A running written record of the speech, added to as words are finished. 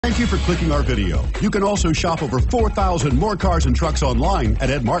Thank you for clicking our video. You can also shop over 4,000 more cars and trucks online at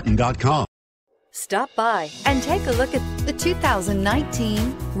edmartin.com. Stop by and take a look at the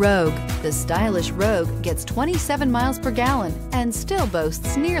 2019 Rogue. The stylish Rogue gets 27 miles per gallon and still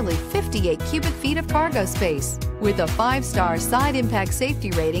boasts nearly 58 cubic feet of cargo space. With a 5-star side impact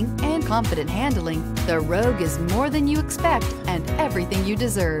safety rating and confident handling, the Rogue is more than you expect and everything you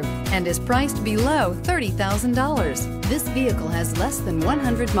deserve, and is priced below $30,000. This vehicle has less than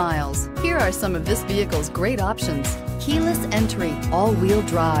 100 miles. Here are some of this vehicle's great options: keyless entry, all-wheel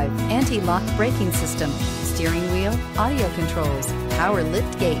drive, anti-lock braking system, steering wheel audio controls, power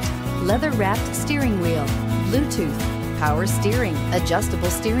lift gate, leather-wrapped steering wheel, Bluetooth, power steering, adjustable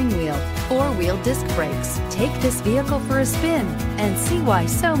steering wheel, 4-wheel disc brakes. Take this vehicle for a spin and see why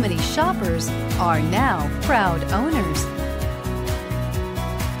so many shoppers are now proud owners.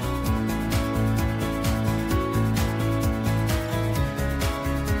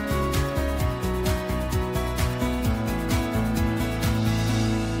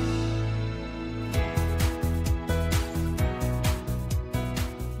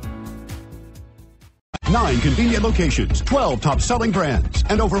 Nine convenient locations, 12 top-selling brands,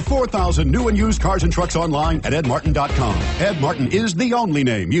 and over 4,000 new and used cars and trucks online at edmartin.com. Ed Martin is the only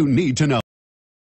name you need to know.